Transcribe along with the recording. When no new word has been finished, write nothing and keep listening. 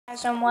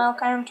And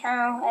welcome to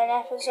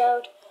an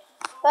episode.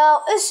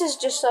 Well, this is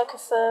just like a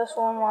first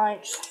one,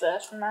 like just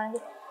first reminder.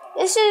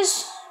 This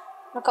is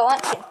a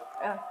collection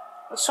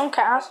with some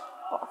cars.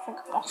 Well, I think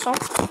I've got some.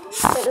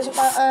 But it doesn't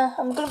matter.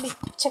 I'm gonna be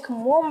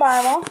taking one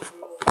by one.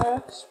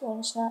 First,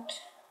 one's not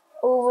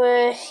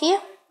over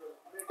here.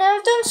 Now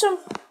I've done some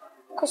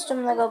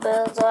custom Lego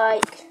builds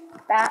like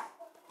that.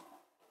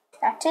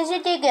 That is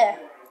a digger.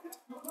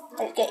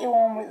 Let's get you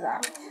on with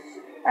that.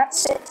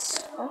 That's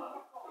it.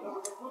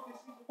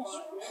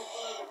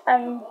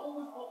 And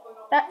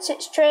that's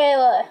its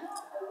trailer.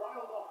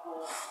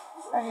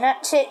 And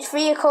that's its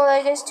vehicle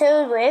that it gets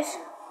towed with.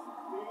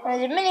 And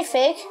there's a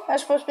minifig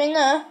that's supposed to be in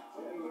there.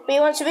 But he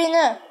wants to be in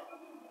there.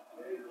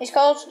 It's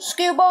called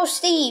Screwball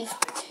Steve.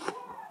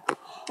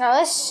 Now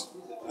this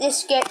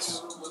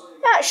gets...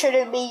 That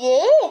shouldn't be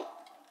there.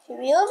 Should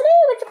be over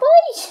there with the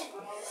police.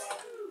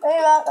 Right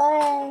about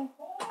there.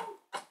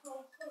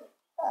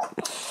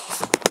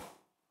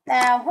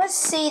 Now, let's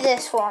see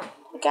this one.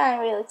 I can't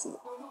really see it.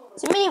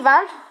 It's a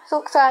minivan. It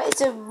looks like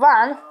it's a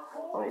van.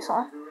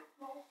 Obviously.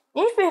 It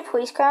used to be a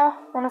police car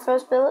when I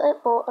first built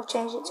it, but I've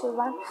changed it to a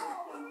van.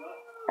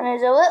 And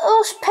there's a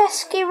little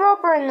pesky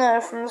robber in there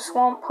from the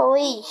Swamp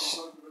Police.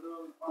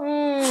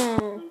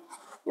 You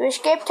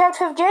escaped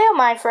out of jail,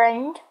 my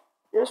friend.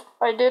 Yes,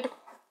 I did.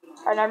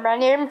 And my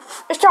name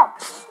is Tom.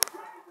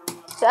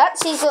 So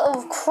that's his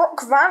little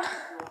crook van.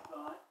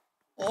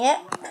 Yep.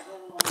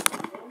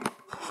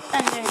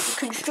 And there's a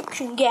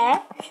construction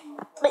guy.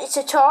 But it's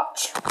a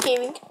torch.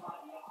 Gaming.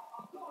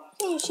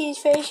 Can you see his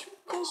face?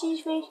 Can you see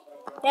his face?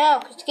 No,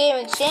 because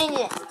Gaming's changed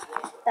it.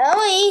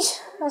 Anyways,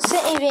 on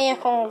city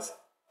vehicles.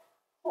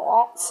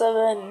 Lots of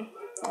them.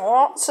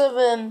 Lots of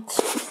them.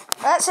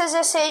 That says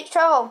SH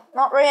Travel.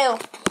 Not real.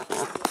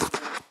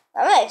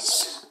 And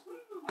this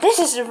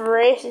is a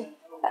racing.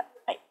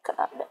 Right, cut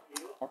that bit.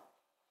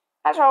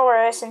 That's all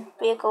racing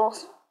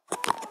vehicles.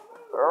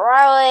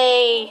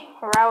 Rally.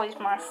 Rally's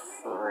my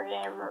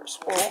favourite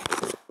sport.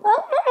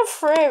 Well, not my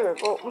favourite,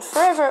 but my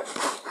favourite.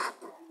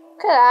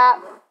 Look at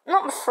that.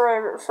 Not my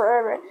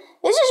favourite.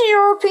 This is a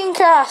European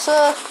car,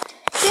 so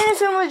if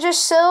anything was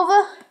just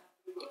silver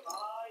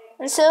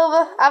and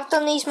silver, I've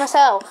done these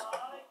myself.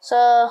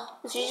 So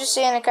if you're just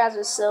seeing the cars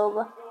with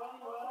silver,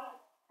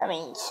 I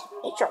mean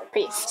it's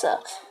European,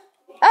 so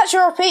that's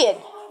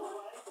European.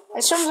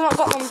 And some's not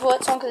got them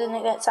plates on because they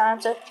didn't get time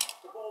to.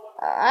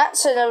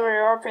 That's another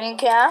European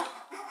car.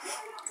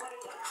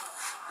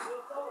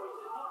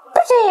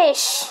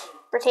 British.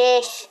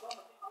 British.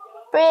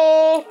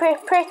 And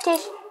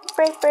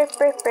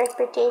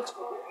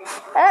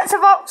that's a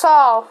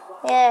Vauxhall.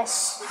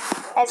 Yes.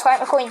 It's like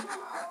McQueen,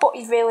 but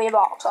he's really a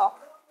Vauxhall.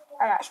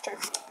 And that's true.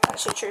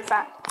 That's a true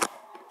fact.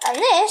 And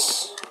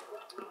this,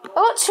 I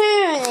got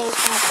two of these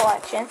from the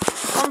collection.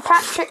 One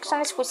Patrick's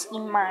and it's Whiskey,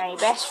 my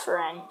best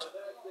friend.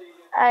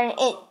 And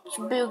it's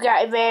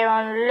Bugatti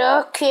Veyron.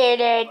 Look at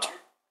it.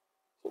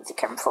 If the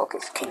camera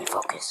focus, can you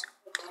focus?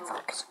 Can you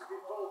focus?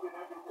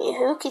 Are you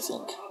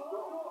focusing?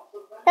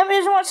 Nobody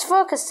doesn't want to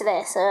focus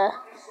today, so.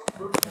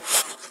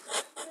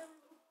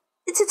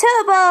 It's a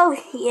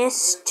turbo,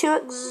 yes,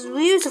 two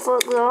beautiful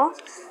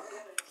exhausts,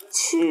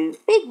 two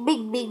big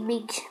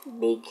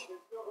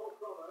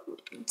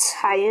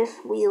tires,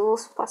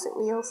 wheels, plastic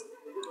wheels.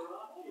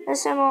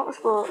 It's a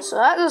motorsport, so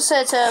that does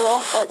say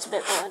turbo, but it's a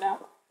bit blurred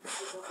out.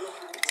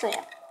 So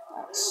yeah,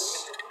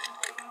 that's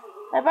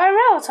by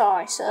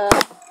Railtoy, so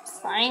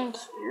thank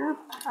you,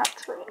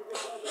 Patrick.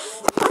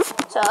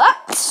 So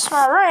that's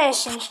my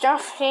racing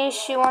stuff. In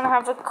case you want to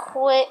have a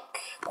quick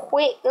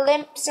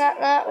glimpse at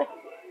that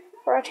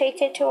before I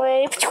take it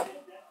away.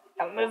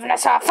 I'm moving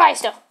us our fire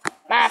stuff.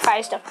 My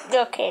fire stuff.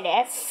 Look at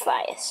that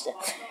fire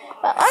stuff.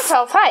 Well, that's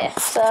all fire.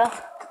 So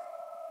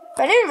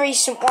my new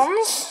recent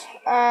ones.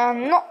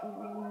 Not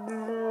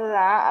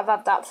that. I've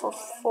had that for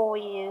 4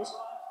 years.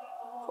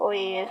 4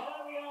 years.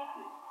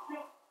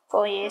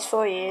 4 years.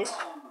 4 years.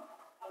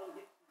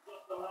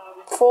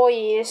 4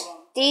 years.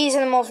 These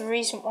are the most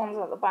recent ones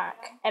at the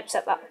back,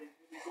 except that.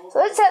 So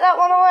let's take that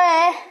one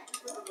away.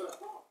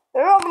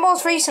 They're all the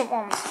most recent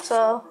ones.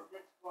 So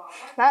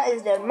that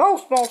is the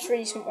most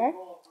recent one.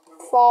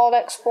 Ford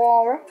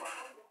Explorer.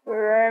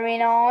 Very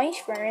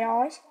nice, very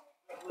nice.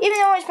 Even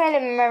though it's made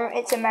in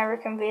it's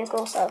American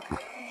vehicle, so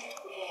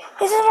it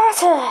doesn't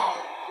matter.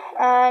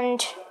 And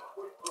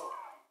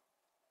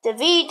the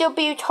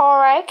VW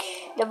Touareg,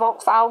 the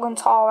Volkswagen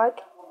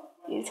Touareg.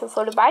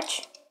 Beautiful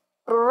badge.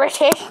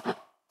 British.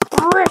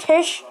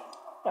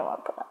 Don't want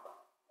to put that.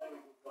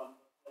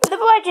 But the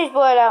badge is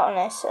blurred out on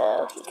this,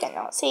 so you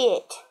cannot see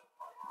it.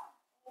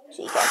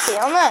 So you can't see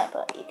it on there,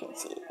 but you can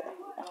see it there.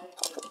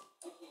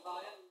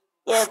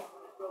 Yep.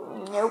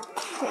 Nope.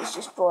 It's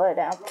just blurred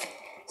out.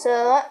 So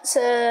that's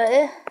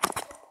and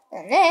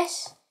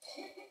this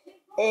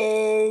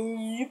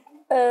is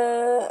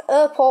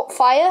Airport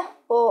Fire,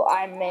 but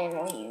I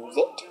mainly use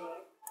it.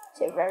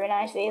 It's a very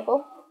nice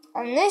vehicle.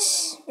 And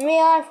this,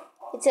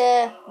 it's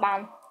a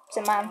man. It's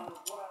a man.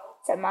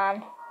 It's a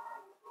man.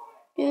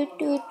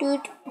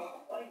 Dude.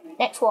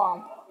 Next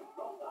one.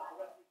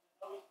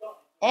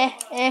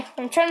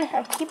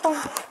 I keep on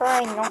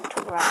trying not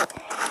to run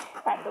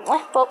randomly,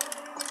 but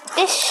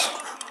this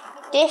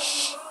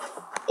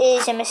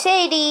is a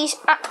Mercedes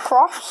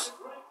Actros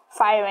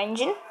fire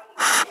engine.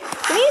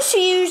 We used to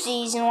use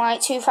these in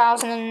like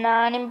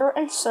 2009 in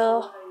Britain,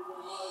 so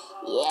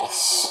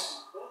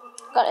yes.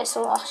 Got this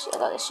last year,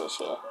 got this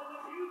year.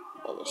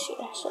 Got this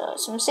year. So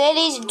it's a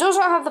Mercedes. It does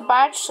not have the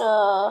badge,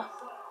 so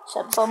it's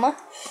a bummer.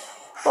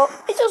 But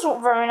it does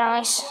look very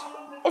nice.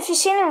 If you've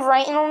seen the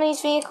rating on these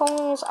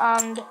vehicles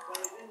and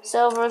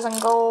silvers and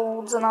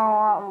golds and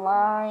all that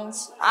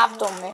lines, I've done this.